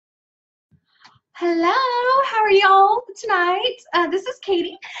Hello, how are y'all tonight? This is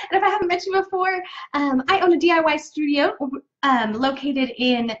Katie, and if I haven't met you before, I own a DIY studio located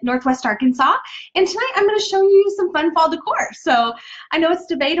in Northwest Arkansas, and tonight I'm going to show you some fun fall decor. So I know it's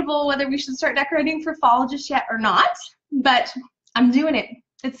debatable whether we should start decorating for fall just yet or not, but I'm doing it.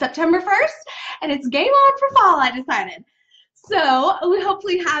 It's September 1st, and it's game on for fall, I decided. So we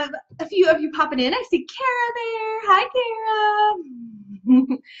hopefully have a few of you popping in. I see Kara there. Hi,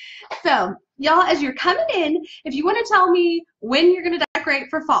 Kara. So, y'all, as you're coming in, if you want to tell me when you're going to decorate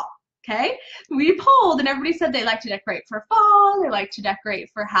for fall, okay? We polled, and everybody said they like to decorate for fall, they like to decorate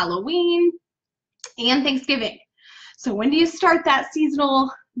for Halloween, and Thanksgiving. So when do you start that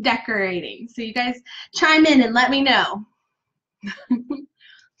seasonal decorating? So you guys chime in and let me know.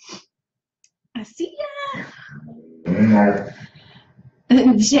 I see ya.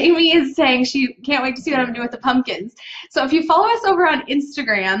 Jamie is saying she can't wait to see what I'm going to do with the pumpkins. So if you follow us over on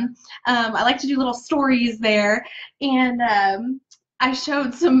Instagram, I like to do little stories there, and I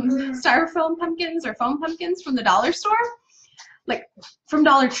showed some styrofoam pumpkins or foam pumpkins from the dollar store, like from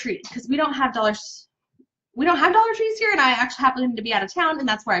Dollar Tree, because we don't have Dollar Trees here, and I actually happen to be out of town, and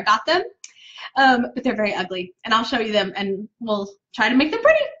that's where I got them. But they're very ugly, and I'll show you them, and we'll try to make them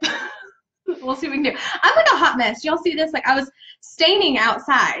pretty. We'll see what we can do. I'm like a hot mess. Y'all see this? Like, I was staining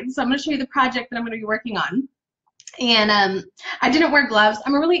outside, so I'm going to show you the project that I'm going to be working on. And I didn't wear gloves.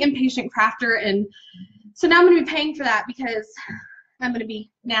 I'm a really impatient crafter, and so now I'm going to be paying for that because I'm going to be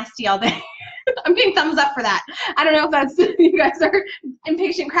nasty all day. I'm getting thumbs up for that. I don't know if that's you guys are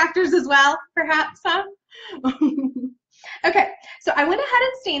impatient crafters as well, perhaps, huh? Okay, so I went ahead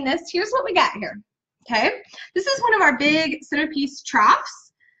and stained this. Here's what we got here. Okay, this is one of our big centerpiece troughs.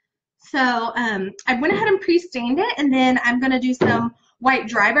 So I went ahead and pre-stained it, and then I'm going to do some white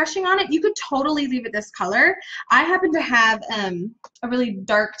dry brushing on it. You could totally leave it this color. I happen to have a really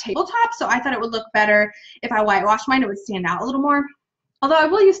dark tabletop, so I thought it would look better if I whitewashed mine. It would stand out a little more. Although I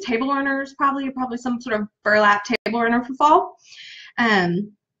will use table runners, probably some sort of burlap table runner for fall.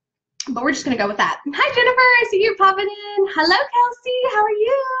 But we're just going to go with that. Hi, Jennifer. I see you popping in. Hello, Kelsey. How are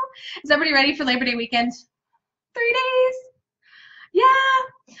you? Is everybody ready for Labor Day weekend? 3 days? Yeah.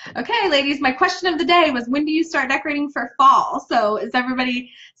 Okay, ladies, my question of the day was, when do you start decorating for fall? So is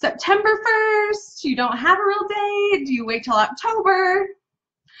everybody September 1st? You don't have a real date? Do you wait till October?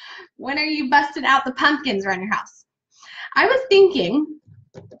 When are you busting out the pumpkins around your house? I was thinking,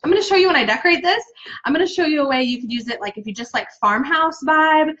 I'm going to show you when I decorate this. I'm going to show you a way you could use it, like if you just like farmhouse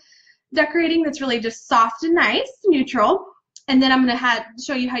vibe decorating that's really just soft and nice, neutral. And then I'm going to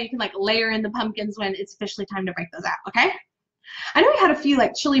show you how you can like layer in the pumpkins when it's officially time to break those out, okay? I know we had a few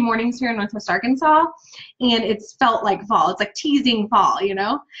like chilly mornings here in Northwest Arkansas, and it's felt like fall. It's like teasing fall, you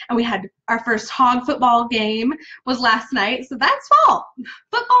know? And we had our first hog football game was last night, so that's fall.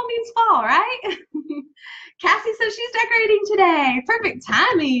 Football means fall, right? Cassie says she's decorating today. Perfect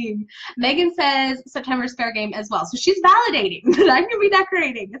timing. Megan says September's fair game as well. So she's validating that I'm going to be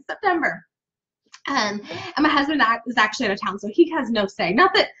decorating. It's September. And my husband is actually out of town, so he has no say.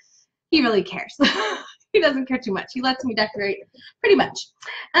 Not that he really cares. He doesn't care too much. He lets me decorate pretty much.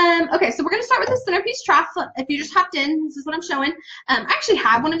 Okay, so we're going to start with the centerpiece trough. If you just hopped in, this is what I'm showing. I actually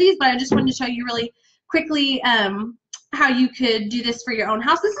have one of these, but I just wanted to show you really quickly how you could do this for your own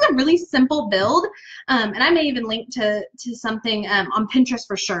house. This is a really simple build, and I may even link to something on Pinterest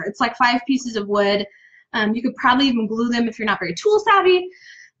for sure. It's like 5 pieces of wood. You could probably even glue them if you're not very tool savvy,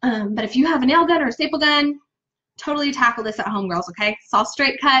 but if you have a nail gun or a staple gun, totally tackle this at home, girls, okay? It's all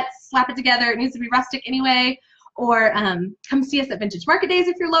straight cuts, slap it together. It needs to be rustic anyway. Or come see us at Vintage Market Days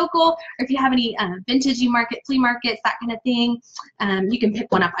if you're local, or if you have any vintage flea markets, that kind of thing. You can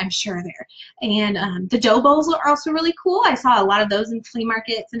pick one up, I'm sure, there. And the dough bowls are also really cool. I saw a lot of those in flea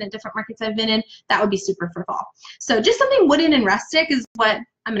markets and at different markets I've been in. That would be super for fall. So just something wooden and rustic is what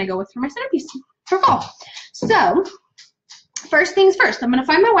I'm going to go with for my centerpiece for fall. So first things first, I'm going to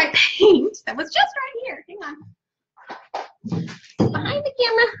find my white paint that was just right here. Hang on. Behind the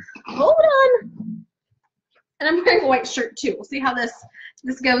camera. Hold on. And I'm wearing a white shirt too. We'll see how this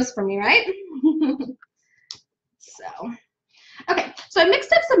goes for me, right? Okay, so I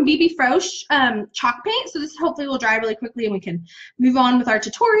mixed up some BB Frosh chalk paint, so this hopefully will dry really quickly and we can move on with our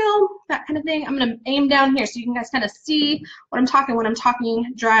tutorial, that kind of thing. I'm going to aim down here so you can guys kind of see what I'm talking when I'm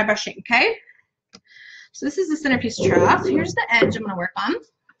talking dry brushing, okay? So this is the centerpiece trough. Here's the edge I'm going to work on.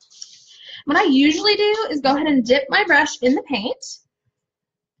 What I usually do is go ahead and dip my brush in the paint.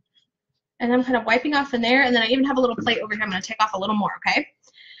 And I'm kind of wiping off in there, and then I even have a little plate over here. I'm going to take off a little more, okay?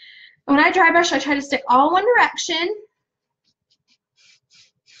 And when I dry brush, I try to stick all one direction.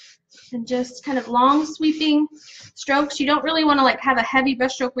 And just kind of long sweeping strokes. You don't really want to like have a heavy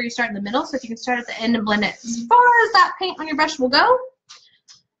brush stroke where you start in the middle, so if you can start at the end and blend it as far as that paint on your brush will go.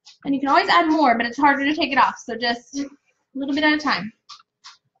 And you can always add more, but it's harder to take it off, so just a little bit at a time.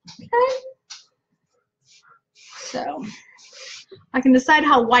 Okay. So I can decide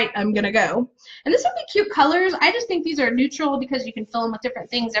how white I'm gonna go. And this would be cute colors. I just think these are neutral because you can fill them with different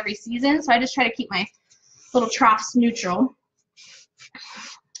things every season, so I just try to keep my little troughs neutral.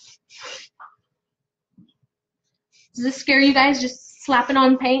 Does this scare you guys, just slapping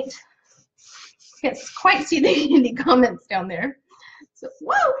on paint? Can't quite see any comments down there. So,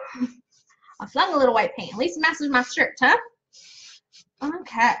 whoa! I flung a little white paint. At least it matches my shirt, huh?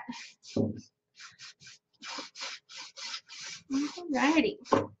 Okay. Alrighty.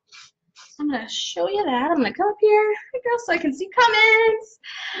 So I'm going to show you that. I'm going to come up here, hey girl, so I can see comments.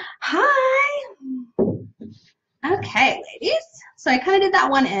 Hi! Okay, ladies. So I kind of did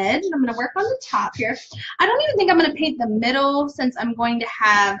that one edge, and I'm going to work on the top here. I don't even think I'm going to paint the middle since I'm going to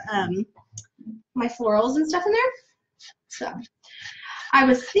have my florals and stuff in there. So I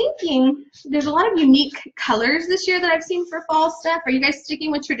was thinking there's a lot of unique colors this year that I've seen for fall stuff. Are you guys sticking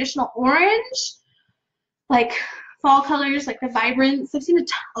with traditional orange? Like fall colors, like the vibrance. I've seen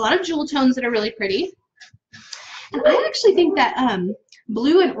a lot of jewel tones that are really pretty. And I actually think that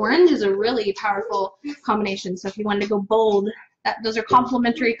blue and orange is a really powerful combination. So if you wanted to go bold, those are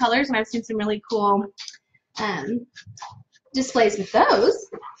complementary colors, and I've seen some really cool displays with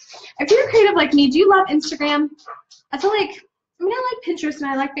those. If you're creative like me, do you love Instagram? I feel like, I mean, I like Pinterest and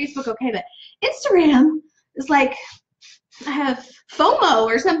I like Facebook, okay, but Instagram is like, I have FOMO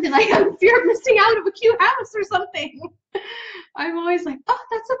or something, like I'm fear of missing out of a cute house or something. I'm always like, oh,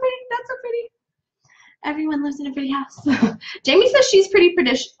 that's so pretty, that's so pretty. Everyone lives in a pretty house. Jamie says she's pretty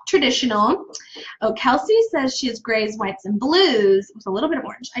traditional. Oh, Kelsey says she has grays, whites, and blues with a little bit of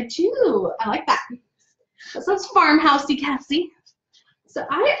orange. I do. I like that. That sounds farmhousey, Kelsey. So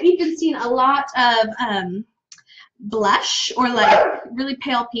I've even seen a lot of blush or like really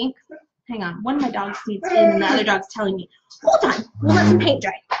pale pink. Hang on. One of my dogs needs in and the other dog's telling me, hold on. We'll let some paint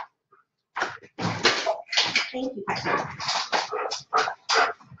dry. Thank you, Piper.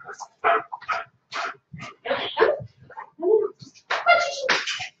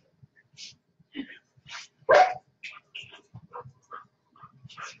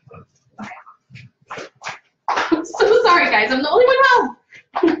 I'm so sorry, guys. I'm the only one home.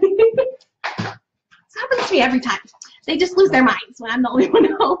 This happens to me every time. They just lose their minds when I'm the only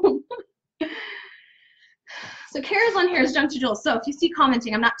one home. So Kara's on here as Junk to Jules. So if you see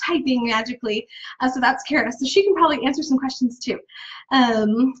commenting, I'm not typing magically. So that's Kara. So she can probably answer some questions too.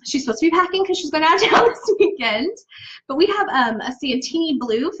 She's supposed to be packing because she's going out of town this weekend. But we have a Santini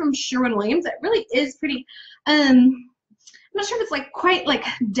blue from Sherwin-Williams that really is pretty. I'm not sure if it's like quite like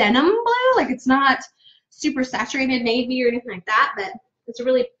denim blue. Like it's not super saturated navy or anything like that, but it's a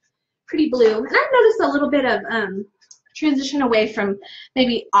really pretty blue. And I've noticed a little bit of transition away from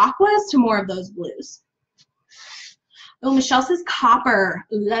maybe aquas to more of those blues. Oh, Michelle says copper.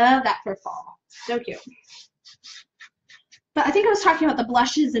 Love that for fall. So cute. But I think I was talking about the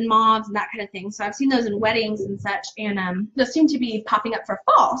blushes and mauves and that kind of thing. So I've seen those in weddings and such, and those seem to be popping up for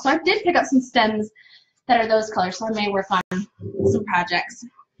fall. So I did pick up some stems that are those colors, so I may work on some projects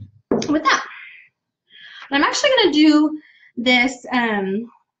with that. And I'm actually going to do this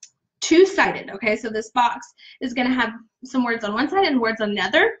two-sided, okay? So this box is going to have some words on one side and words on the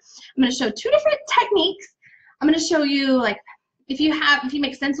other. I'm going to show two different techniques. I'm going to show you, like, if you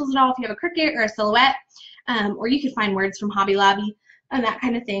make stencils at all, if you have a Cricut or a Silhouette, or you could find words from Hobby Lobby and that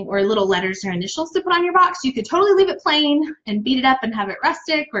kind of thing, or little letters or initials to put on your box. You could totally leave it plain and beat it up and have it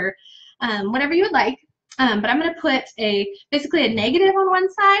rustic or whatever you would like. But I'm going to put basically a negative on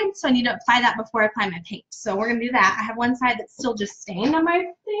one side, so I need to apply that before I apply my paint. So we're going to do that. I have one side that's still just stained on my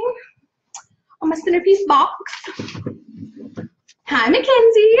thing, on my centerpiece box. Hi, Mackenzie.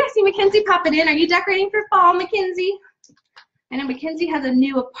 I see Mackenzie popping in. Are you decorating for fall, Mackenzie? I know Mackenzie has a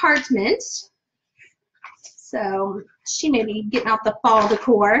new apartment, so she may be getting out the fall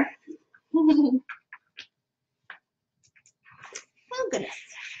decor. Oh, goodness.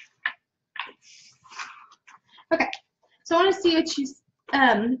 Okay, so I want to see what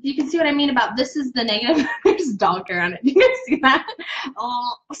you can see what I mean about this is the negative. There's dog hair on it. You guys see that?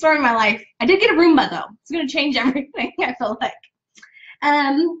 Oh, story of my life. I did get a Roomba though. It's going to change everything, I feel like.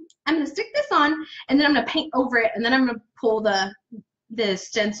 I'm going to stick this on, and then I'm going to paint over it, and then I'm going to pull the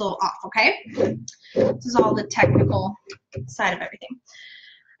stencil off, okay? This is all the technical side of everything.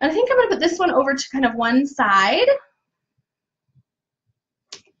 And I think I'm going to put this one over to kind of one side.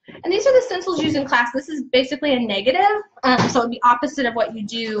 And these are the stencils used in class. This is basically a negative, so it would be opposite of what you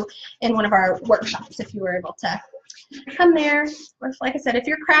do in one of our workshops if you were able to come there. Or if, like I said, if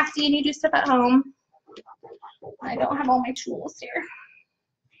you're crafty and you do stuff at home. I don't have all my tools here.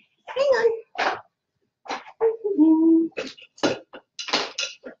 Hang on.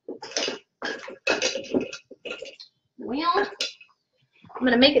 Well, I'm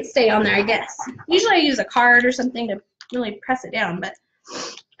going to make it stay on there, I guess. Usually I use a card or something to really press it down, but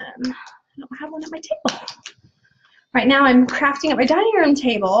I don't have one at my table. Right now I'm crafting at my dining room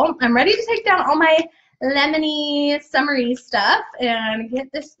table. I'm ready to take down all my lemony, summery stuff and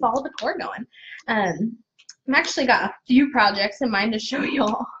get this fall decor going. I've actually got a few projects in mind to show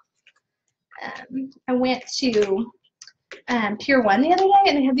y'all. I went to Pier 1 the other day,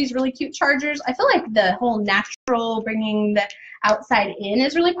 and they have these really cute chargers. I feel like the whole natural, bringing the outside in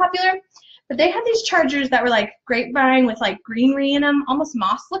is really popular, but they had these chargers that were like grapevine with like greenery in them, almost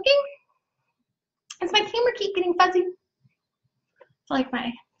moss looking. Does my camera keep getting fuzzy? I feel like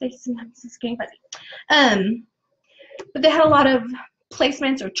my face sometimes is getting fuzzy. But they had a lot of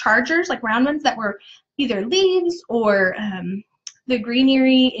placements or chargers, like round ones that were either leaves or the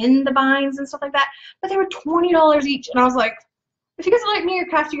greenery in the vines and stuff like that, but they were $20 each, and I was like, if you guys are like me or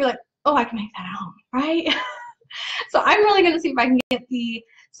crafty, you're like, oh, I can make that at home, right? So I'm really going to see if I can get the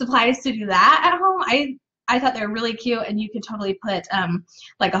supplies to do that at home. I thought they were really cute, and you could totally put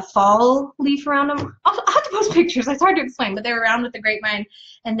like a fall leaf around them. I'll have to post pictures. It's hard to explain, but they were around with the grapevine,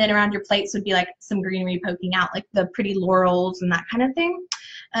 and then around your plates would be like some greenery poking out, like the pretty laurels and that kind of thing.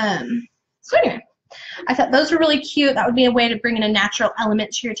 So anyway, I thought those were really cute. That would be a way to bring in a natural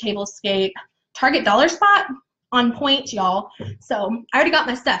element to your tablescape. Target Dollar Spot on point, y'all. So I already got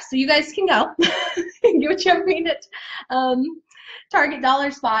my stuff, so you guys can go and get what you ever needed. Target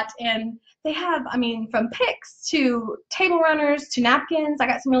Dollar Spot, and they have, I mean, from picks to table runners to napkins. I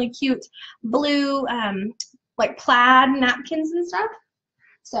got some really cute blue, like plaid napkins and stuff.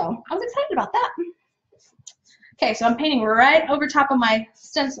 So I was excited about that. Okay, so I'm painting right over top of my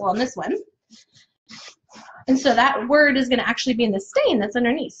stencil on this one. And so that word is going to actually be in the stain that's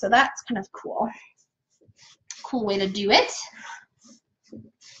underneath. So that's kind of cool. Cool way to do it.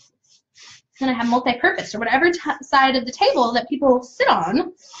 Then I have multi-purpose, or whatever side of the table that people sit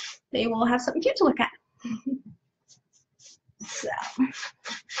on, they will have something cute to look at. So,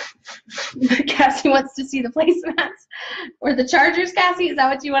 Cassie wants to see the placemats or the chargers. Cassie, is that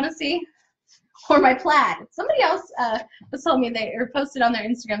what you want to see? Or my plaid? Somebody else was telling me they or posted on their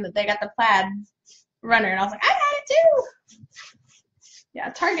Instagram that they got the plaid runner, and I was like, I got it too. Yeah,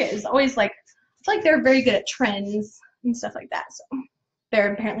 Target is always like, I feel like they're very good at trends and stuff like that. So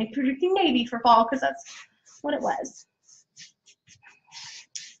they're apparently predicting navy for fall because that's what it was.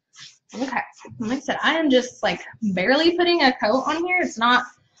 Okay, like I said, I am just like barely putting a coat on here. It's not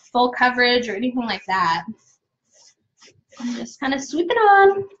full coverage or anything like that. I'm just kind of sweeping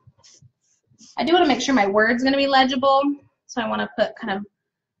on. I do want to make sure my word's going to be legible, so I want to put kind of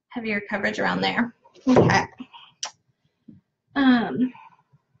heavier coverage around there. Okay.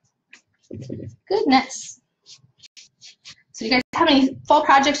 Goodness. So you guys have any fall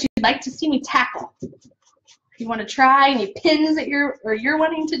projects you'd like to see me tackle? If you want to try any pins that you're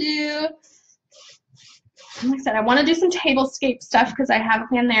wanting to do. Like I said, I want to do some tablescape stuff because I have a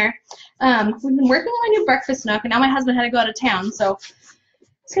plan there. We've been working on my new breakfast nook, and now my husband had to go out of town, so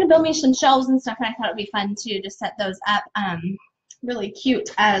he's going to build me some shelves and stuff, and I thought it would be fun to just set those up really cute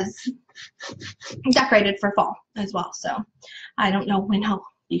as decorated for fall as well. So I don't know when he'll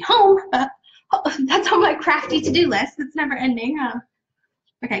be home, but that's on my crafty to-do list. It's never ending.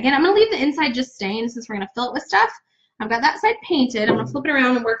 Okay, again, I'm going to leave the inside just stained since we're going to fill it with stuff. I've got that side painted. I'm going to flip it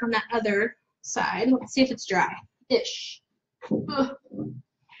around and work on that other side. Let's see if it's dry-ish. And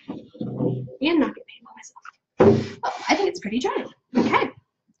not get paint on myself. Oh, I think it's pretty dry. Okay.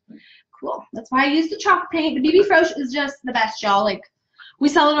 Cool. That's why I use the chalk paint. The BB Frosh is just the best, y'all. Like, we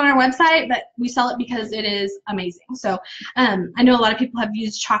sell it on our website, but we sell it because it is amazing. So I know a lot of people have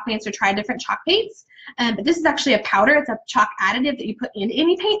used chalk paints or tried different chalk paints, but this is actually a powder. It's a chalk additive that you put in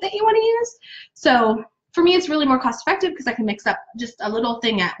any paint that you want to use. So for me, it's really more cost effective because I can mix up just a little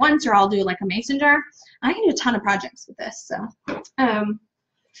thing at once, or I'll do like a mason jar. I can do a ton of projects with this. So,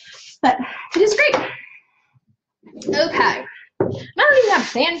 but it is great. Okay. I don't even have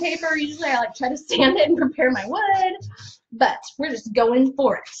sandpaper. Usually I like try to sand it and prepare my wood, but we're just going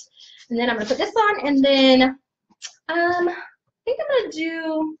for it. And then I'm going to put this on, and then I think I'm going to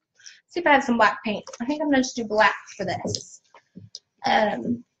do, see if I have some black paint. I think I'm going to just do black for this.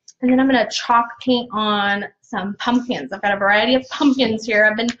 And then I'm going to chalk paint on some pumpkins. I've got a variety of pumpkins here.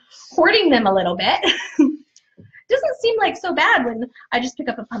 I've been hoarding them a little bit. doesn't seem like so bad when I just pick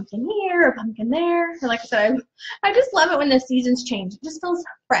up a pumpkin here or a pumpkin there. Or like I said, I just love it when the seasons change. It just feels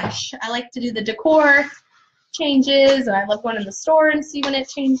fresh. I like to do the decor changes, and I love going in the store and see when it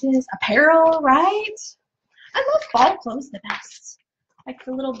changes. Apparel, right? I love fall clothes the best. Like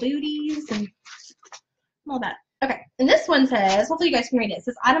the little booties and all that. Okay, and this one says, hopefully you guys can read it. It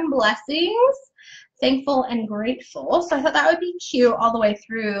says, autumn blessings, thankful and grateful. So I thought that would be cute all the way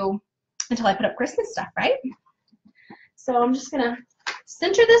through until I put up Christmas stuff, right? So I'm just going to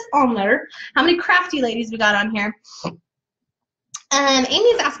center this on there. How many crafty ladies we got on here?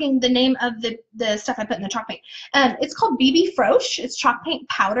 Amy's asking the name of the stuff I put in the chalk paint. It's called BB Frosh. It's chalk paint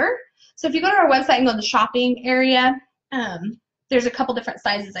powder. So if you go to our website and go to the shopping area, there's a couple different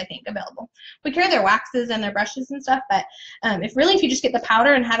sizes, I think, available. We carry their waxes and their brushes and stuff, but if you just get the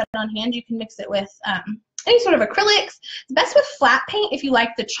powder and have it on hand, you can mix it with any sort of acrylics. It's best with flat paint if you like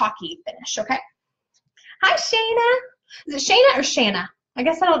the chalky finish, okay? Hi, Shayna. Is it Shayna or Shanna? I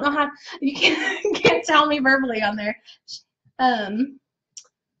guess I don't know how, you can't tell me verbally on there.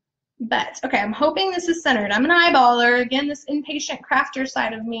 But, okay, I'm hoping this is centered. I'm an eyeballer. Again, this impatient crafter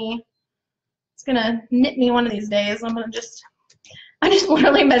side of me, it's going to nip me one of these days. I'm just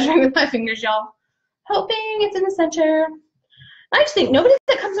literally measuring with my fingers, y'all. Hoping it's in the center. I just think nobody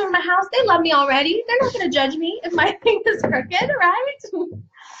that comes over my house, they love me already. They're not going to judge me if my thing is crooked, right?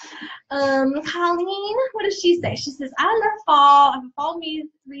 Colleen, what does she say? She says, I love fall. I have a fall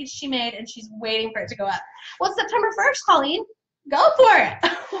wreath she made, and she's waiting for it to go up. Well, it's September 1st, Colleen. Go for it.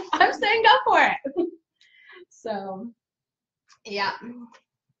 I'm saying go for it. So, yeah.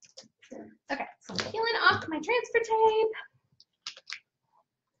 Okay, so I'm peeling off my transfer tape.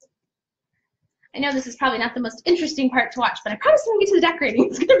 I know this is probably not the most interesting part to watch, but I promise when we get to the decorating,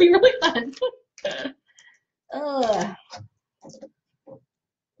 it's going to be really fun.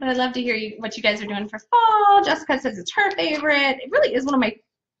 But I'd love to hear what you guys are doing for fall. Jessica says it's her favorite. It really is one of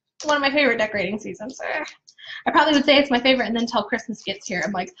my favorite decorating seasons. I probably would say it's my favorite, and then until Christmas gets here,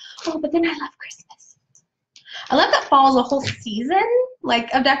 I'm like, oh, but then I love Christmas. I love that fall is a whole season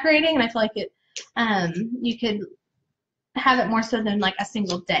of decorating, and I feel like it you could have it more so than like a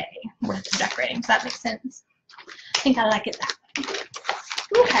single day worth of decorating. Does that make sense? I think I like it that way.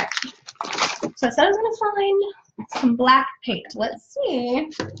 Okay. So I said I was going to find some black paint. Let's see.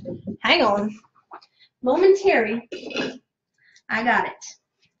 Hang on. Momentary. I got it.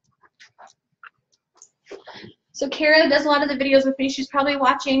 So Kara does a lot of the videos with me. She's probably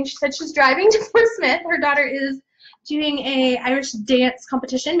watching. She said she's driving to Fort Smith. Her daughter is doing a Irish dance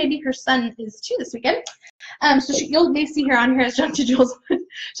competition. Maybe her son is too this weekend. So you may see her on here as Junk to Jules.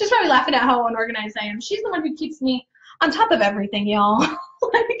 She's probably laughing at how unorganized I am. She's the one who keeps me on top of everything, y'all.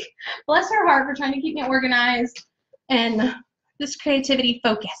 Bless her heart for trying to keep me organized and this creativity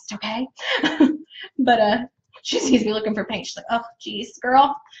focused, okay? But she sees me looking for paint. She's like, oh, geez,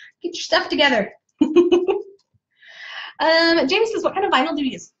 girl, get your stuff together. James says, what kind of vinyl do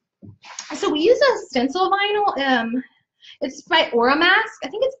you use? So we use a stencil vinyl. It's by Oramask. I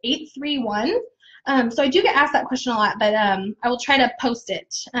think it's 831. So I do get asked that question a lot, but I will try to post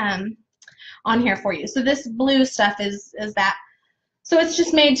it on here for you. So this blue stuff is that. So it's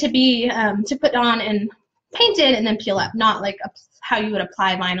just made to be to put on and painted and then peel up, not like how you would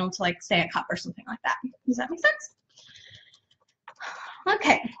apply vinyl to say a cup or something like that. Does that make sense?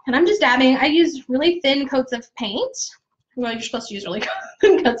 Okay, and I'm just dabbing. I use really thin coats of paint. Well, you're supposed to use really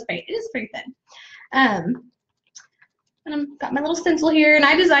thin coats of paint. It is pretty thin. And I've got my little stencil here, and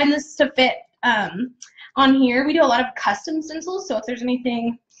I designed this to fit on here. We do a lot of custom stencils, so if there's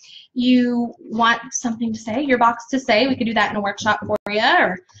anything you want something to say, your box to say, we could do that in a workshop for you.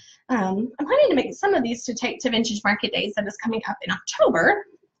 Or I'm planning to make some of these to take to Vintage Market Days that is coming up in October.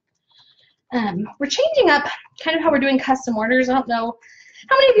 We're changing up kind of how we're doing custom orders. I don't know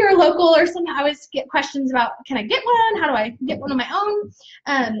how many of you are local, or something. I always get questions about, can I get one? How do I get one of my own?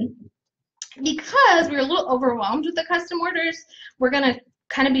 Because we were a little overwhelmed with the custom orders, we're going to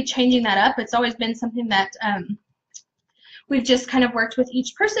kind of be changing that up. It's always been something that we've just kind of worked with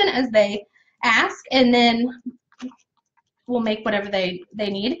each person as they ask, and then we'll make whatever they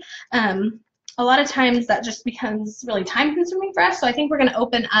need. A lot of times that just becomes really time consuming for us, so I think we're going to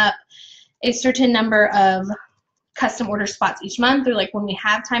open up a certain number of custom order spots each month, or when we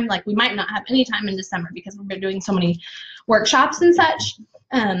have time. We might not have any time in December because we've been doing so many workshops and such.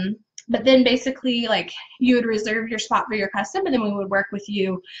 But then basically you would reserve your spot for your custom, and then we would work with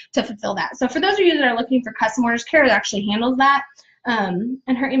you to fulfill that. So for those of you that are looking for custom orders, Kara actually handles that. And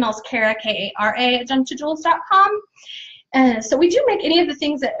her email is Kara, K-A-R-A, @junktojules.com. So we do make any of the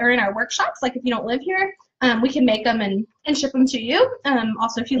things that are in our workshops. If you don't live here, we can make them and ship them to you.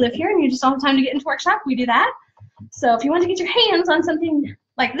 Also, if you live here and you just don't have time to get into workshop, we do that. So if you want to get your hands on something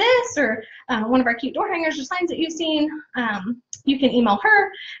like this, or one of our cute door hangers or signs that you've seen, you can email her.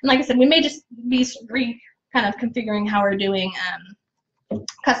 And like I said, we may just be kind of configuring how we're doing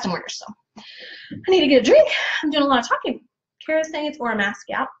custom orders. So I need to get a drink. I'm doing a lot of talking. Kara's saying it's or a mask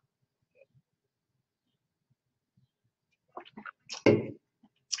out.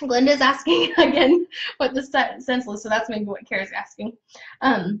 Glenda's asking again what the stencil is, so that's maybe what Kara's asking.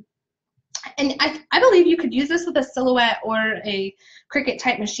 And I believe you could use this with a Silhouette or a Cricut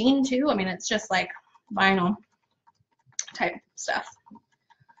type machine too. I mean, it's just like vinyl type stuff.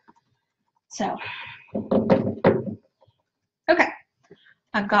 So, okay.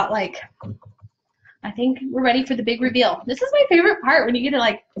 I've got I think we're ready for the big reveal. This is my favorite part, when you get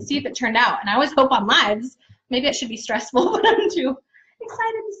to see if it turned out. And I always hope on lives, maybe it should be stressful, but I'm too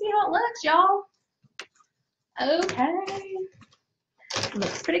excited to see how it looks, y'all. Okay.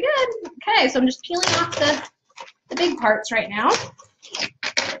 Looks pretty good. Okay, so I'm just peeling off the big parts right now.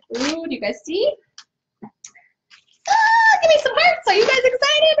 Ooh, do you guys see? Give me some hearts. Are you guys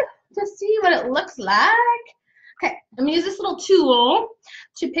excited to see what it looks like? Okay, I'm gonna use this little tool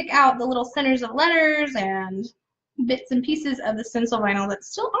to pick out the little centers of letters and bits and pieces of the stencil vinyl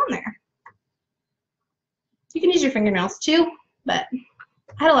that's still on there. You can use your fingernails too, but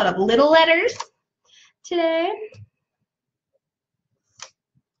I had a lot of little letters today.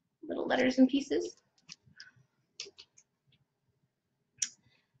 Little letters and pieces.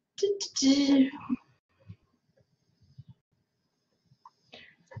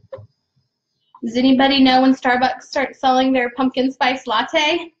 Does anybody know when Starbucks starts selling their pumpkin spice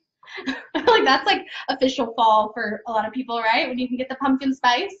latte? I feel like that's official fall for a lot of people, right? When you can get the pumpkin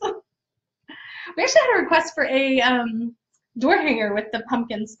spice. We actually had a request for a door hanger with the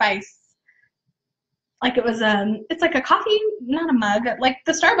pumpkin spice. It was it's like a coffee, not a mug, like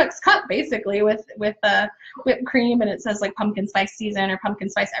the Starbucks cup basically with whipped cream, and it says pumpkin spice season or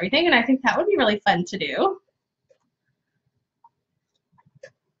pumpkin spice everything, and I think that would be really fun to do.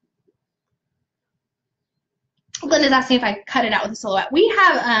 Glenda's asking if I cut it out with a Silhouette. We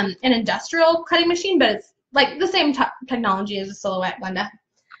have an industrial cutting machine, but it's the same technology as a Silhouette, Glenda.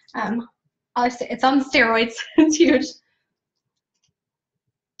 It's on steroids. It's huge.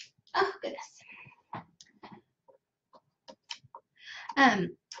 Oh, goodness. I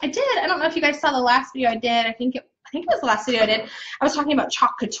don't know if you guys saw the last video I did. I think it was the last video I did. I was talking about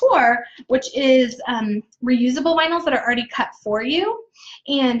Chalk Couture, which is reusable vinyls that are already cut for you.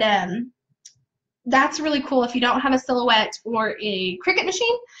 And that's really cool. If you don't have a Silhouette or a Cricut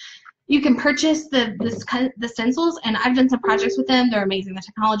machine, you can purchase the stencils, and I've done some projects with them. They're amazing. The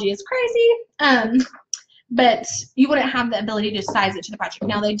technology is crazy, but you wouldn't have the ability to size it to the project.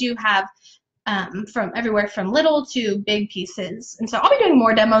 Now they do have from everywhere from little to big pieces, and so I'll be doing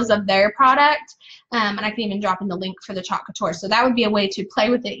more demos of their product, and I can even drop in the link for the Chalk Couture. So that would be a way to play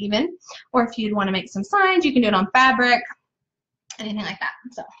with it even, or if you'd want to make some signs, you can do it on fabric, anything like that.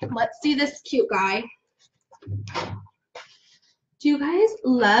 So let's see this cute guy. Do you guys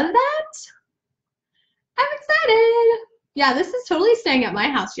love that? I'm excited. Yeah, this is totally staying at my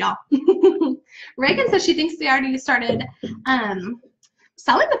house, y'all. Reagan says she thinks they already started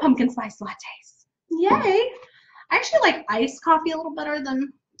selling the pumpkin spice lattes. Yay. I actually like iced coffee a little better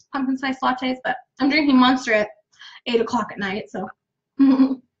than pumpkin spice lattes, but I'm drinking Monster at 8 o'clock at night, so.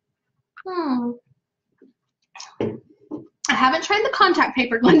 I haven't tried the contact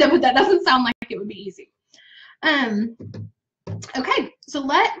paper, Glenda, but that doesn't sound like it would be easy. Okay, so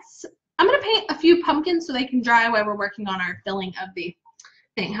I'm going to paint a few pumpkins so they can dry while we're working on our filling of the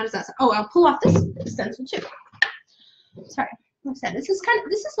thing. How does that sound? Oh, I'll pull off this stencil too. Sorry, like I said, this is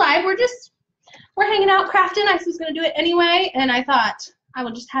live. We're hanging out, crafting. I was going to do it anyway, and I thought I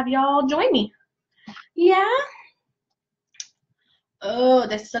will just have y'all join me. Yeah? Oh,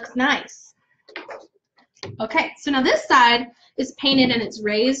 this looks nice. Okay, so now this side is painted and it's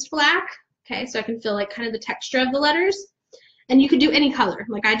raised black. Okay, so I can feel kind of the texture of the letters. And you could do any color.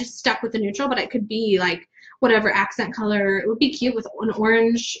 I just stuck with the neutral, but it could be whatever accent color. It would be cute with an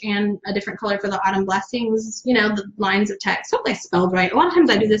orange and a different color for the autumn blessings, the lines of text. Hopefully I spelled right. A lot of times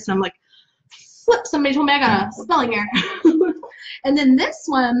I do this and I'm like, flip, somebody told me I got a spelling error. And then this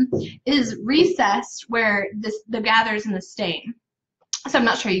one is recessed where the gathers and the stain. So I'm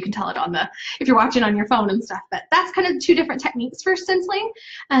not sure you can tell it if you're watching on your phone and stuff, but that's kind of two different techniques for stenciling.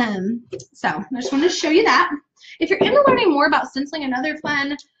 So I just wanted to show you that. If you're into learning more about stenciling, another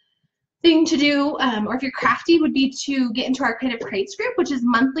fun thing to do, or if you're crafty, would be to get into our Creative Crates group, which is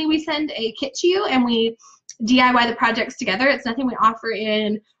monthly. We send a kit to you and we DIY the projects together. It's nothing we offer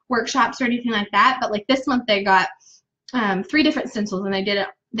in workshops or anything like that, but this month they got 3 different stencils, and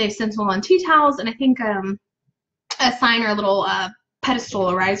they stenciled on tea towels, and I think a sign or a little pedestal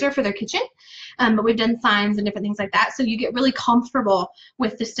or riser for their kitchen. But we've done signs and different things like that. So you get really comfortable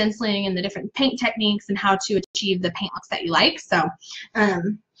with the stenciling and the different paint techniques and how to achieve the paint looks that you like. So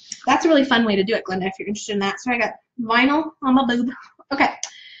that's a really fun way to do it, Glenda, if you're interested in that. So I got vinyl on my boob. Okay.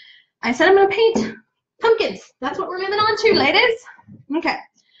 I said I'm going to paint pumpkins. That's what we're moving on to, ladies. Okay.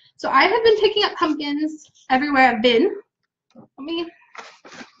 So I have been picking up pumpkins everywhere I've been. Let me,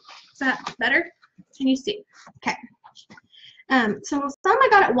 is that better? Can you see? Okay. So some I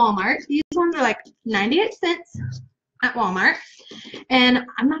got at Walmart. These ones are like 98 cents at Walmart. And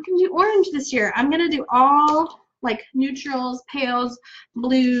I'm not going to do orange this year. I'm going to do all like neutrals, pales,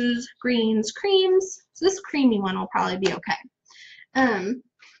 blues, greens, creams. So this creamy one will probably be okay.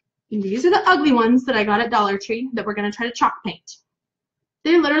 These are the ugly ones that I got at Dollar Tree that we're going to try to chalk paint.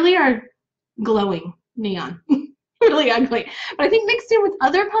 They literally are glowing neon. Really ugly. But I think mixed in with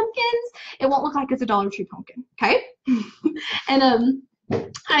other pumpkins, it won't look like it's a Dollar Tree pumpkin. Okay? And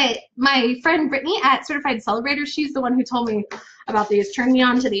my friend Brittany at Certified Celebrator, she's the one who told me about these, turned me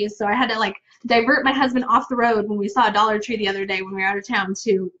on to these. So I had to like divert my husband off the road when we saw a Dollar Tree the other day when we were out of town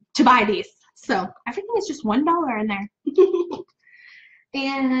to buy these. So everything is just $1 in there.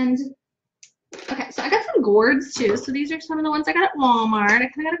 And okay, so I got some gourds too. So these are some of the ones I got at Walmart. I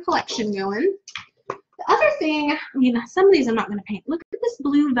kind of got a collection going. The other thing, I mean, some of these I'm not going to paint. Look at this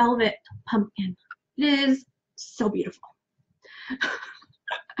blue velvet pumpkin. It is so beautiful.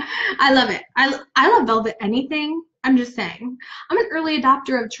 I love it. I love velvet anything. I'm just saying. I'm an early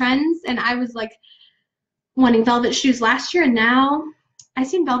adopter of trends, and I was like wanting velvet shoes last year, and now I've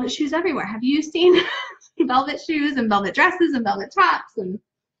seen velvet shoes everywhere. Have you seen velvet shoes and velvet dresses and velvet tops? And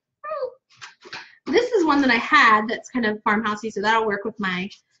this is one that I had that's kind of farmhousey, so that'll work with my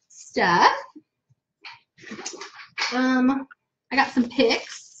stuff. I got some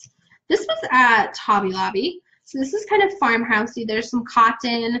picks. This was at Hobby Lobby. So this is kind of farmhousey. There's some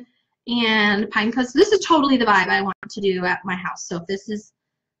cotton and pine cones. This is totally the vibe I want to do at my house. So if this is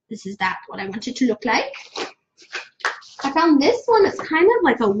that what I want it to look like. I found this one that's kind of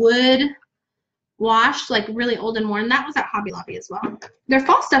like a wood wash, like really old and worn. That was at Hobby Lobby as well. Their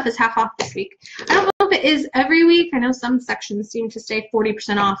fall stuff is half off this week. I don't know if it is every week. I know some sections seem to stay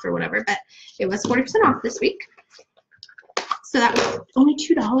 40% off or whatever, but it was 40% off this week. So that was only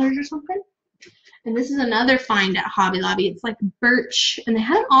 $2 or something. And this is another find at Hobby Lobby. It's like birch, and they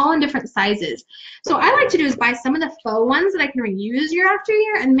had them all in different sizes. So what I like to do is buy some of the faux ones that I can reuse year after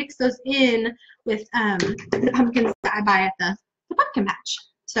year and mix those in with the pumpkins that I buy at the pumpkin patch.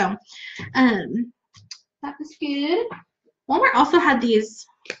 So that was good. Walmart also had these.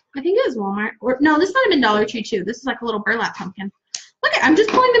 I think it was Walmart. Or no, this might have been Dollar Tree too. This is like a little burlap pumpkin. Look at, I'm just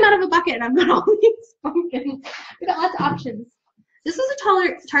pulling them out of a bucket, and I've got all these pumpkins. We got lots of options. This was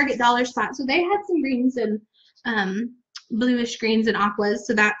a Target dollar spot, so they had some greens and bluish greens and aquas,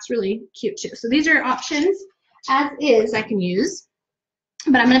 so that's really cute too. So these are options as is I can use,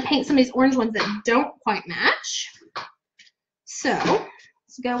 but I'm going to paint some of these orange ones that don't quite match. So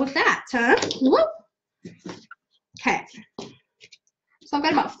let's go with that, huh? Whoop. Okay. So I've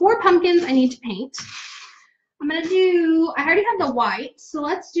got about 4 pumpkins I need to paint. I'm going to do, I already have the white, so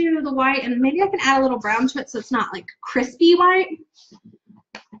let's do the white, and maybe I can add a little brown to it so it's not like crispy white.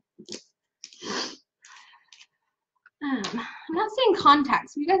 I'm not seeing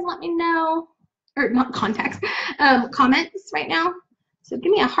contacts. Will you guys let me know, or not contacts, comments right now? So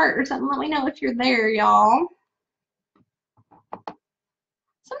give me a heart or something. Let me know if you're there, y'all.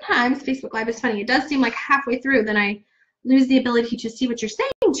 Sometimes Facebook Live is funny. It does seem like halfway through, then I lose the ability to see what you're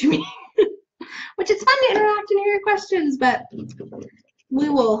saying to me. Which it's fun to interact and hear your questions, but we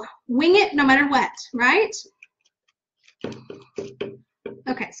will wing it no matter what, right?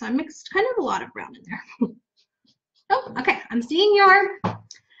 Okay, so I mixed kind of a lot of brown in there. Oh, okay, I'm seeing your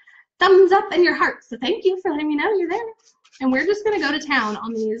thumbs up and your heart, so thank you for letting me know you're there. And we're just going to go to town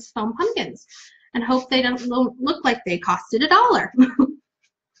on these foam pumpkins and hope they don't look like they costed $1.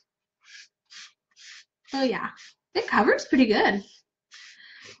 So yeah, it covers pretty good.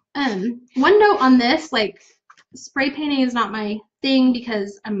 One note on this, like spray painting is not my thing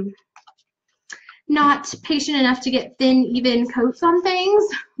because I'm not patient enough to get thin, even coats on things.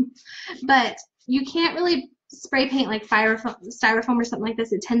 But you can't really spray paint like styrofoam or something like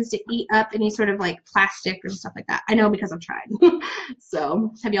this. It tends to eat up any sort of like plastic or stuff like that. I know because I've tried.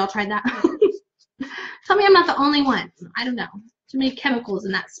 So have y'all tried that? Tell me I'm not the only one. I don't know. Too many chemicals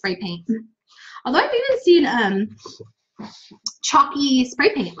in that spray paint. Although I've even seen chalky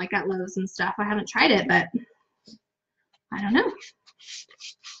spray paint like at Lowe's and stuff. I haven't tried it, but I don't know.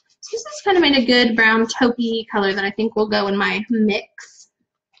 So this is kind of made a good brown taupey color that I think will go in my mix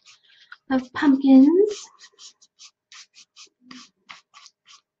of pumpkins.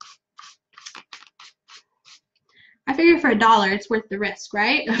 I figure for $1, it's worth the risk,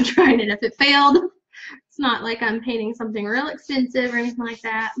 right? I'm trying it. If it failed, it's not like I'm painting something real expensive or anything like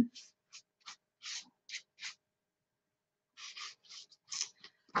that.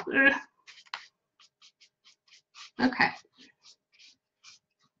 Ugh. Okay.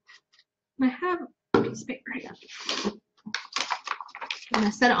 I have a piece of paper here. I'm gonna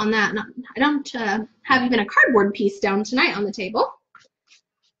set it on that. I don't have even a cardboard piece down tonight on the table.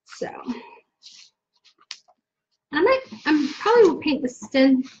 So, and I'm probably will paint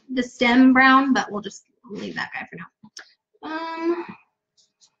the stem brown, but we'll just leave that guy for now. I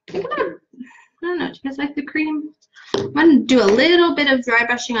think I don't know. Do you guys like the cream? I'm gonna do a little bit of dry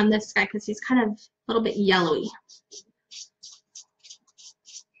brushing on this guy because he's kind of a little bit yellowy.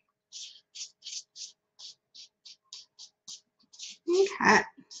 Okay.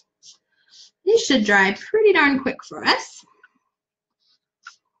 These should dry pretty darn quick for us.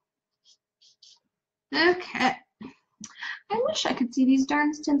 Okay. I wish I could see these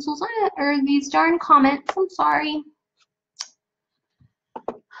darn stencils or these darn comments. I'm sorry.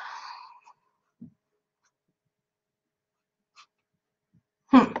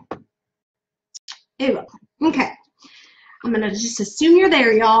 Ew. Okay. I'm gonna just assume you're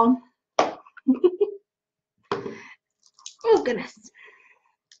there, y'all. Oh goodness.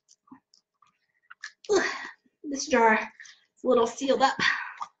 Ugh. This jar is a little sealed up.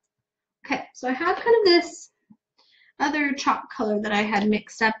 Okay, so I have kind of this other chalk color that I had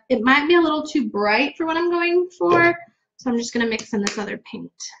mixed up. It might be a little too bright for what I'm going for, so I'm just gonna mix in this other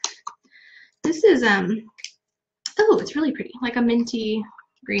paint. This is oh, it's really pretty, like a minty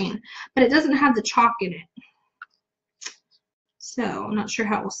green, but it doesn't have the chalk in it. So I'm not sure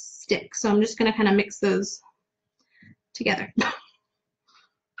how it will stick. So I'm just gonna kind of mix those together. There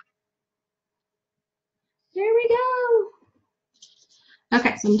we go.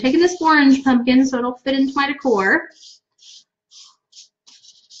 Okay, so I'm taking this orange pumpkin so it'll fit into my decor.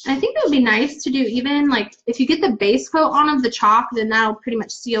 And I think that would be nice to do even like if you get the base coat on of the chalk, then that'll pretty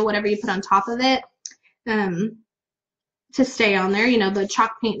much seal whatever you put on top of it to stay on there. You know, the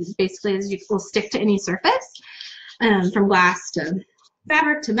chalk paint basically will stick to any surface, from glass to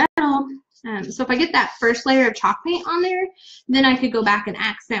fabric to metal. So if I get that first layer of chalk paint on there, then I could go back and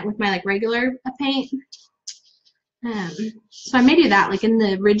accent with my like regular paint. So I may do that, like in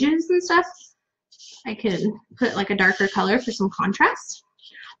the ridges and stuff. I could put like a darker color for some contrast.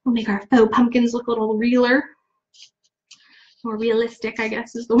 We'll make our faux pumpkins look a little realer. More realistic, I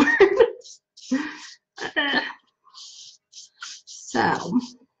guess is the word. So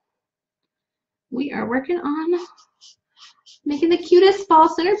we are working on making the cutest fall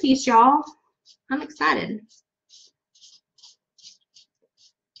centerpiece, y'all. I'm excited.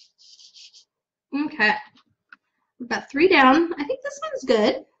 Okay. We've got 3 down. I think this one's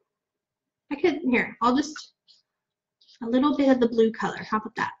good. I could, here, I'll just, a little bit of the blue color. How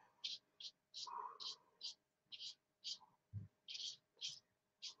about that?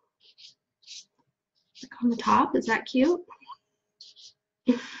 Like on the top, is that cute?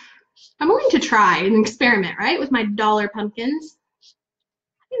 I'm willing to try and experiment, right, with my dollar pumpkins.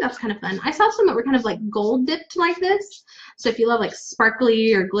 I think that's kind of fun. I saw some that were kind of like gold dipped like this. So if you love like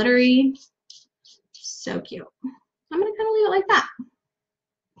sparkly or glittery, so cute. I'm gonna kind of leave it like that.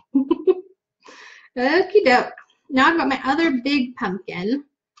 Okie doke. Now I've got my other big pumpkin.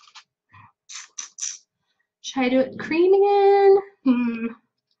 Should I do it cream again?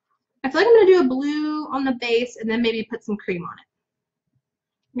 I feel like I'm gonna do a blue on the base and then maybe put some cream on it.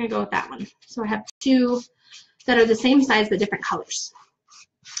 I'm gonna go with that one. So I have 2 that are the same size but different colors.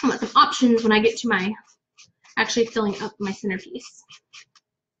 I want some options when I get to my actually filling up my centerpiece.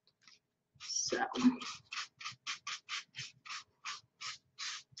 So.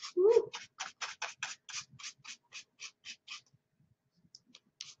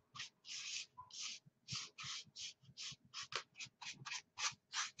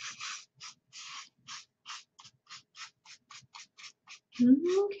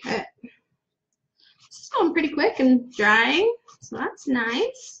 Okay. It's going pretty quick and drying, so that's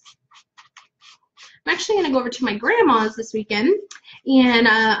nice. I'm actually going to go over to my grandma's this weekend, and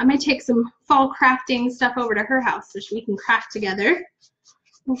I might take some fall crafting stuff over to her house so we can craft together.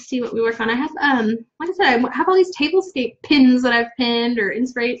 We'll see what we work on. I have, like I said, I have all these tablescape pins that I've pinned or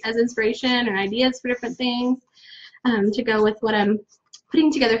as inspiration or ideas for different things to go with what I'm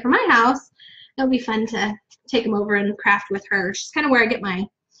putting together for my house. It'll be fun to take them over and craft with her. She's kind of where I get my,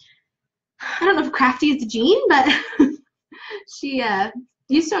 I don't know if crafty is the gene, but she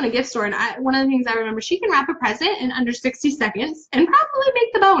used to own a gift store, and one of the things I remember, she can wrap a present in under 60 seconds and probably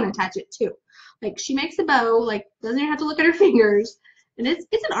make the bow and attach it too. Like she makes a bow, like doesn't even have to look at her fingers, and it's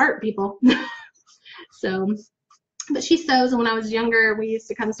an art, people. So But she sews, and when I was younger, we used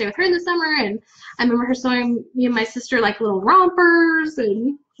to come stay with her in the summer, and I remember her sewing me and my sister like little rompers,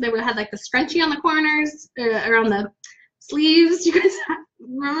 and they would have like the scrunchie on the corners, around the sleeves. You guys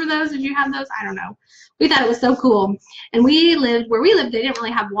remember those? Did you have those? I don't know. We thought it was so cool. And we lived where we lived, they didn't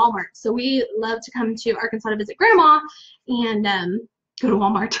really have Walmart, so we loved to come to Arkansas to visit Grandma and go to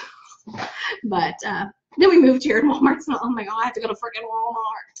Walmart. But then we moved here, and Walmart's not. I'm like, oh, I have to go to freaking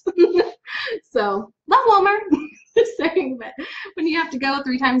Walmart. So love Walmart. Just saying, but when you have to go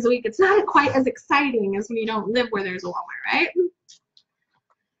 3 times a week, it's not quite as exciting as when you don't live where there's a Walmart, right?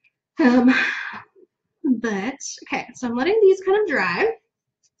 But okay, so I'm letting these kind of dry.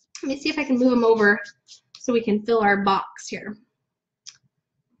 Let me see if I can move them over so we can fill our box here.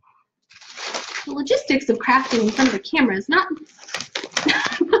 The logistics of crafting in front of the camera is not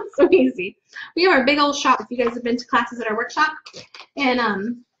so easy. We have our big old shop. If you guys have been to classes at our workshop,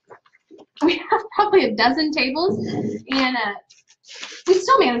 and we have probably a dozen tables, and we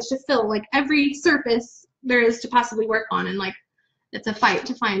still manage to fill like every surface there is to possibly work on, and like it's a fight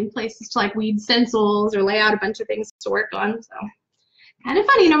to find places to like weed stencils or lay out a bunch of things to work on. So kind of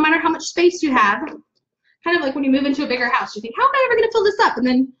funny, no matter how much space you have. Kind of like when you move into a bigger house, you think, how am I ever going to fill this up? And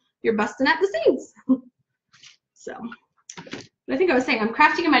then you're busting at the seams. So I think I was saying I'm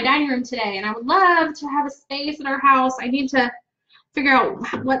crafting in my dining room today, and I would love to have a space in our house. I need to figure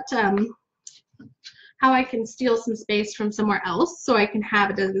out what how I can steal some space from somewhere else so I can have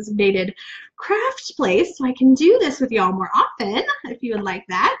a designated craft place so I can do this with y'all more often if you would like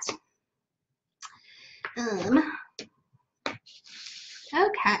that.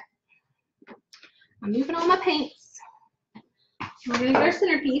 Okay. I'm moving on my paints. We're going to get our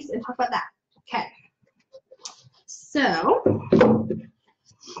centerpiece and talk about that. Okay. So,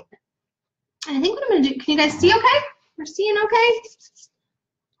 I think what I'm going to do, can you guys see okay? We're seeing okay?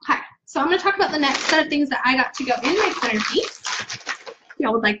 Okay. So I'm going to talk about the next set of things that I got to go in my centerpiece.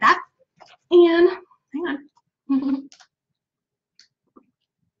 Y'all would like that. And, hang on.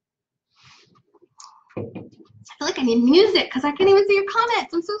 I feel like I need music because I can't even see your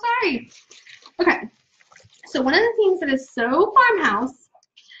comments. I'm so sorry. Okay. So one of the things that is so farmhouse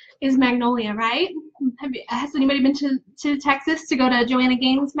is Magnolia, right? Has anybody been to Texas to go to Joanna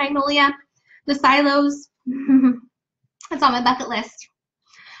Gaines' Magnolia? The silos? It's on my bucket list.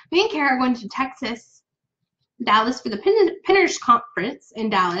 Me and Kara are going to Texas, Dallas for the Pinners Conference in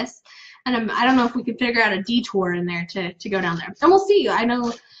Dallas. And I don't know if we could figure out a detour in there to go down there. And we'll see. I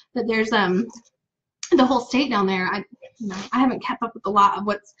know that there's the whole state down there. I haven't kept up with a lot of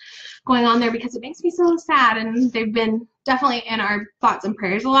what's going on there because it makes me so sad. And they've been definitely in our thoughts and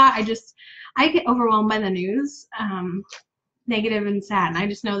prayers a lot. I get overwhelmed by the news, negative and sad. And I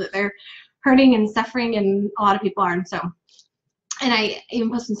just know that they're hurting and suffering, and a lot of people are. And so, and I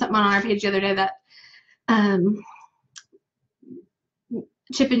even posted something on our page the other day that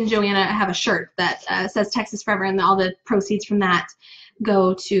Chip and Joanna have a shirt that says Texas Forever, and all the proceeds from that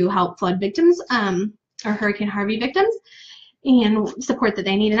go to help flood victims or Hurricane Harvey victims and support that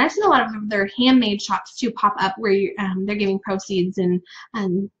they need. And I've seen a lot of their handmade shops too pop up where they're giving proceeds and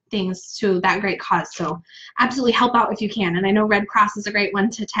things to that great cause. So absolutely help out if you can. And I know Red Cross is a great one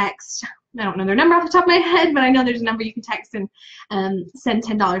to text. I don't know their number off the top of my head, but I know there's a number you can text and send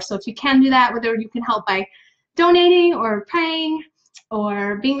 $10. So if you can do that, whether you can help by donating or praying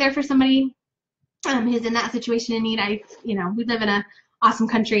or being there for somebody who's in that situation in need, we live in an awesome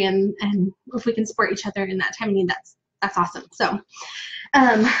country, and if we can support each other in that time of need, that's awesome. So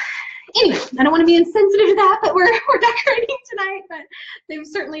anyway, I don't want to be insensitive to that, but we're decorating tonight. But they've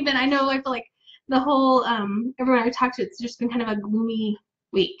certainly been, I feel like the whole everyone I talked to, it's just been kind of a gloomy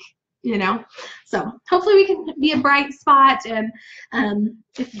week. So hopefully we can be a bright spot, and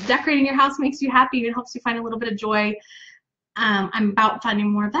if decorating your house makes you happy and helps you find a little bit of joy, I'm about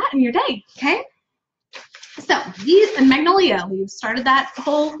finding more of that in your day. Okay, so these and Magnolia leaves started that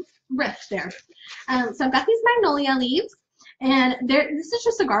whole riff there. So I've got these Magnolia leaves, and this is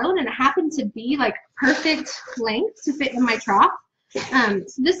just a garland, and it happened to be like perfect length to fit in my trough. So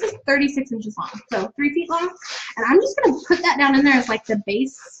this is 36 inches long, so 3 feet long, and I'm just gonna put that down in there as like the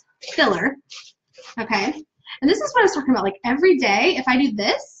base filler. Okay, and this is what I was talking about. Like every day, if I do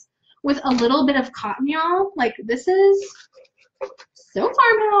this with a little bit of cotton, y'all, like this is so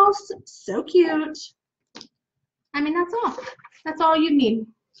farmhouse, so cute. I mean, that's all you need.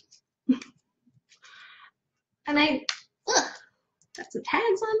 And got some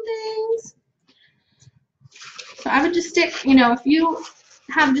tags on things. So I would just stick, if you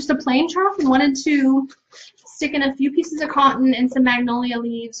have just a plain trough and wanted to stick in a few pieces of cotton and some magnolia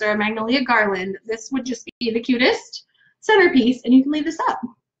leaves or a magnolia garland, this would just be the cutest centerpiece, and you can leave this up.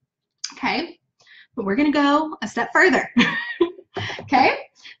 Okay, but we're going to go a step further. Okay,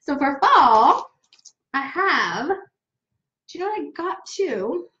 so for fall, I have, do you know what I got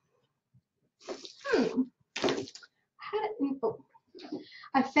too?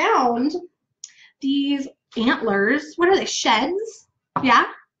 I found these antlers. What are they? Sheds? Yeah.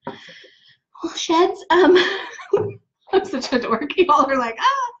 Little sheds. I'm such a dork. You all are like,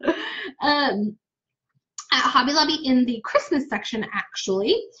 ah. At Hobby Lobby in the Christmas section,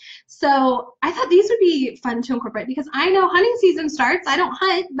 actually. So I thought these would be fun to incorporate because I know hunting season starts. I don't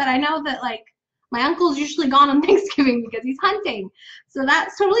hunt, but I know that like my uncle's usually gone on Thanksgiving because he's hunting. So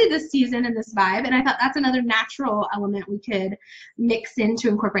that's totally this season and this vibe. And I thought that's another natural element we could mix in to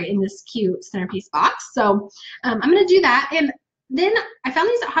incorporate in this cute centerpiece box. So I'm going to do that. And then I found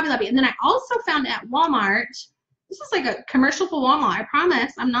these at Hobby Lobby. And then I also found at Walmart. This is like a commercial for Walmart. I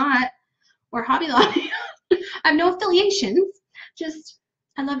promise I'm not. Or Hobby Lobby. I have no affiliations. Just,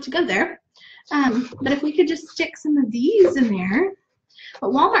 I love to go there. But if we could just stick some of these in there. But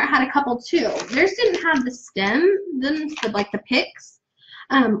Walmart had a couple too. Theirs didn't have the stem, then like the picks.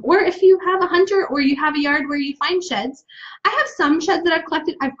 Or if you have a hunter or you have a yard where you find sheds. I have some sheds that I've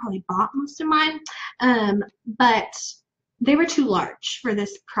collected. I've probably bought most of mine. But they were too large for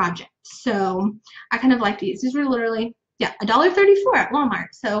this project. So I kind of like these. These were literally, yeah, $1.34 at Walmart.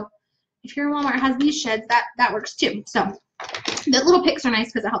 So if your Walmart has these sheds, that works too. So the little picks are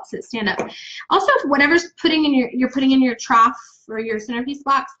nice because it helps it stand up. Also, if whatever's you're putting in your trough or your centerpiece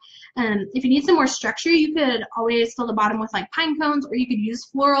box, if you need some more structure, you could always fill the bottom with like pine cones, or you could use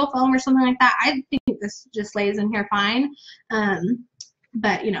floral foam or something like that. I think this just lays in here fine.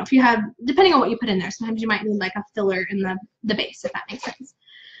 But you know, if you have, depending on what you put in there, sometimes you might need like a filler in the base, if that makes sense.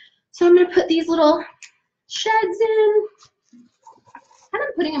 So I'm gonna put these little sheds in. And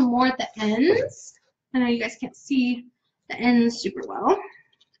I'm putting them more at the ends. I know you guys can't see the ends super well.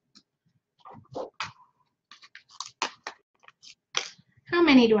 How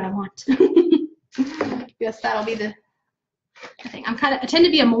many do I want? Guess that'll be the thing. I tend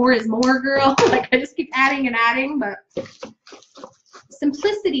to be a more is more girl. Like I just keep adding and adding, but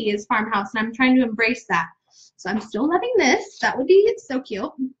simplicity is farmhouse, and I'm trying to embrace that. So I'm still loving this. That would be so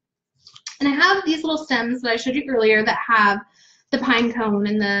cute. And I have these little stems that I showed you earlier that have the pine cone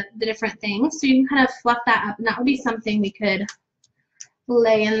and the different things. So you can kind of fluff that up, and that would be something we could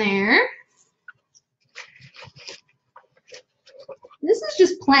lay in there. This is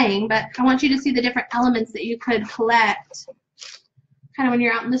just plain, but I want you to see the different elements that you could collect kind of when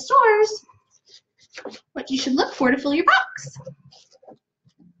you're out in the stores, what you should look for to fill your box.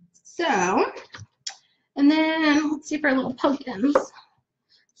 So, and then let's see for our little pumpkins.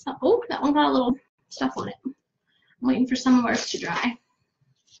 So, oh, that one got a little stuff on it. I'm waiting for some of ours to dry.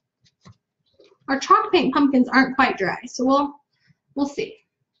 Our chalk paint pumpkins aren't quite dry, so we'll see.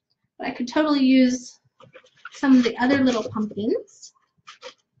 But I could totally use some of the other little pumpkins.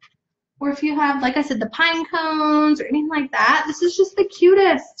 Or if you have, like I said, the pine cones or anything like that, this is just the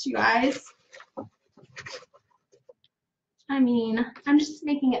cutest, you guys. I mean, I'm just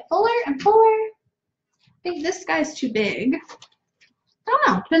making it fuller and fuller. I think this guy's too big. I don't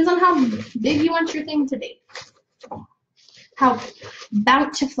know. Depends on how big you want your thing to be. How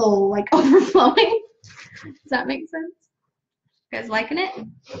bountiful, like overflowing. Does that make sense? You guys liking it?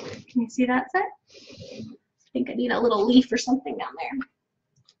 Can you see that set? I think I need a little leaf or something down there.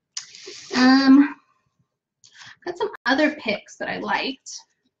 Got some other picks that I liked.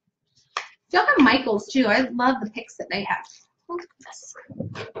 Y'all have Michaels too. I love the picks that they have. Look at this.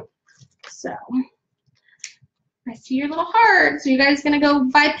 So I see your little heart. So you guys gonna go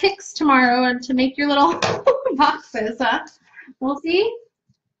buy picks tomorrow to make your little boxes, huh? We'll see.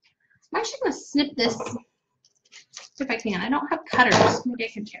 I'm actually gonna snip this if I can. I don't have cutters. Maybe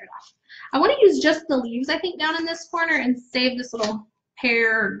I can tear it off. I want to use just the leaves, I think, down in this corner and save this little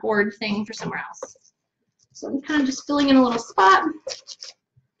pear or gourd thing for somewhere else. So I'm kind of just filling in a little spot.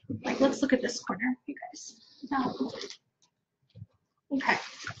 Like, let's look at this corner, you guys. No. Okay,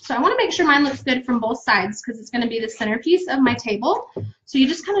 so I want to make sure mine looks good from both sides because it's going to be the centerpiece of my table. So you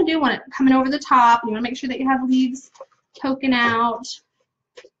just kind of do want it coming over the top. You want to make sure that you have leaves poking out,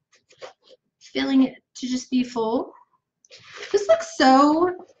 filling it to just be full. This looks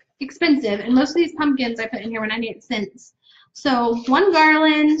so expensive, and most of these pumpkins I put in here were 98 cents. So one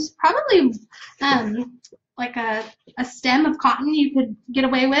garland, probably like a stem of cotton you could get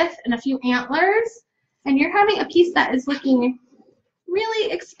away with, and a few antlers, and you're having a piece that is looking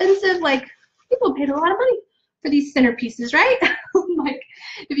really expensive. Like, people paid a lot of money for these centerpieces, right? Like,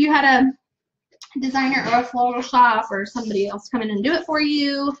 if you had a designer or a floral shop or somebody else come in and do it for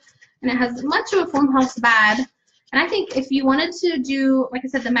you, and it has much of a farmhouse vibe. And I think if you wanted to do, like I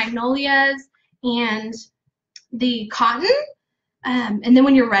said, the magnolias and the cotton. And then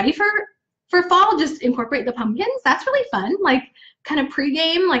when you're ready for fall, just incorporate the pumpkins. That's really fun. Like kind of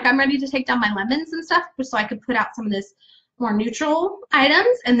pregame, like I'm ready to take down my lemons and stuff, just so I could put out some of this more neutral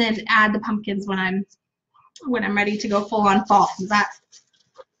items, and then add the pumpkins when I'm ready to go full on fall. Is that?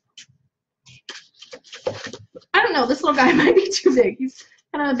 I don't know. This little guy might be too big. He's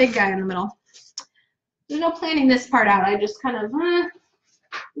kind of a big guy in the middle. There's no planning this part out. I just kind of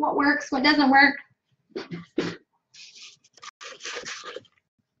what works, what doesn't work. I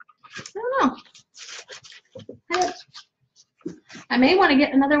don't know. I may want to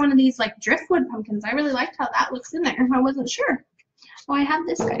get another one of these like driftwood pumpkins. I really liked how that looks in there. I wasn't sure. Oh, I have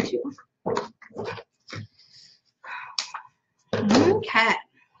this guy too. Okay.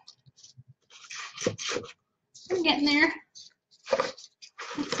 I'm getting there. Like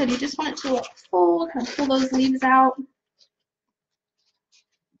I said, you just want it to look full, kind of pull those leaves out.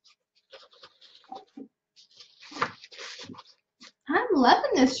 I'm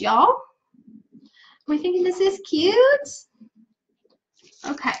loving this, y'all. Are we thinking this is cute?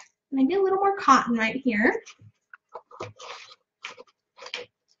 Okay, maybe a little more cotton right here.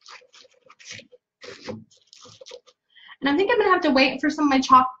 And I think I'm gonna have to wait for some of my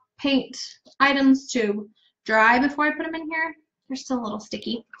chalk paint items to dry before I put them in here. They're still a little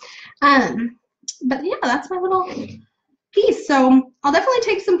sticky. But yeah, that's my little piece. So I'll definitely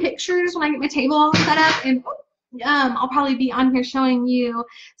take some pictures when I get my table all set up, and I'll probably be on here showing you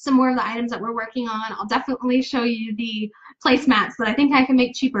some more of the items that we're working on. I'll definitely show you the placemats that I think I can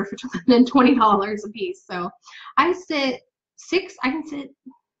make cheaper than $20 a piece. So I can sit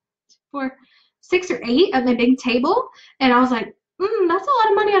for 6 or 8 at my big table, and I was like, that's a lot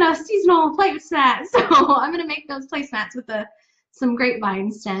of money on a seasonal placemat. So I'm gonna make those placemats with some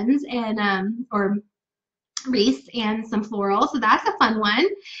grapevine stems and or wreaths and some floral. So that's a fun one.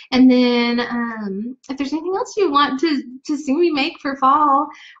 And then if there's anything else you want to see me make for fall,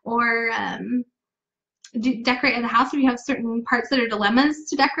 or decorate in the house, if you have certain parts that are dilemmas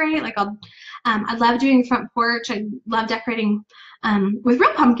to decorate, like I love doing the front porch. I love decorating with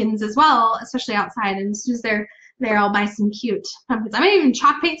real pumpkins as well, especially outside. And as soon as they're there, I'll buy some cute pumpkins. I might even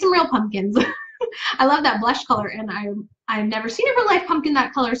chalk paint some real pumpkins. I love that blush color, and I've never seen a real life pumpkin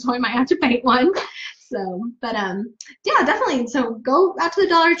that color, so I might have to paint one. So, but yeah, definitely. So go out to the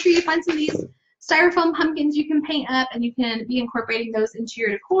Dollar Tree, find some of these styrofoam pumpkins you can paint up, and you can be incorporating those into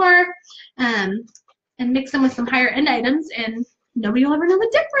your decor, and mix them with some higher end items, and nobody will ever know the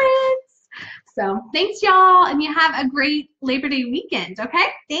difference. So thanks, y'all, and you have a great Labor Day weekend. Okay,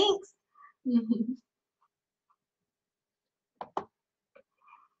 thanks.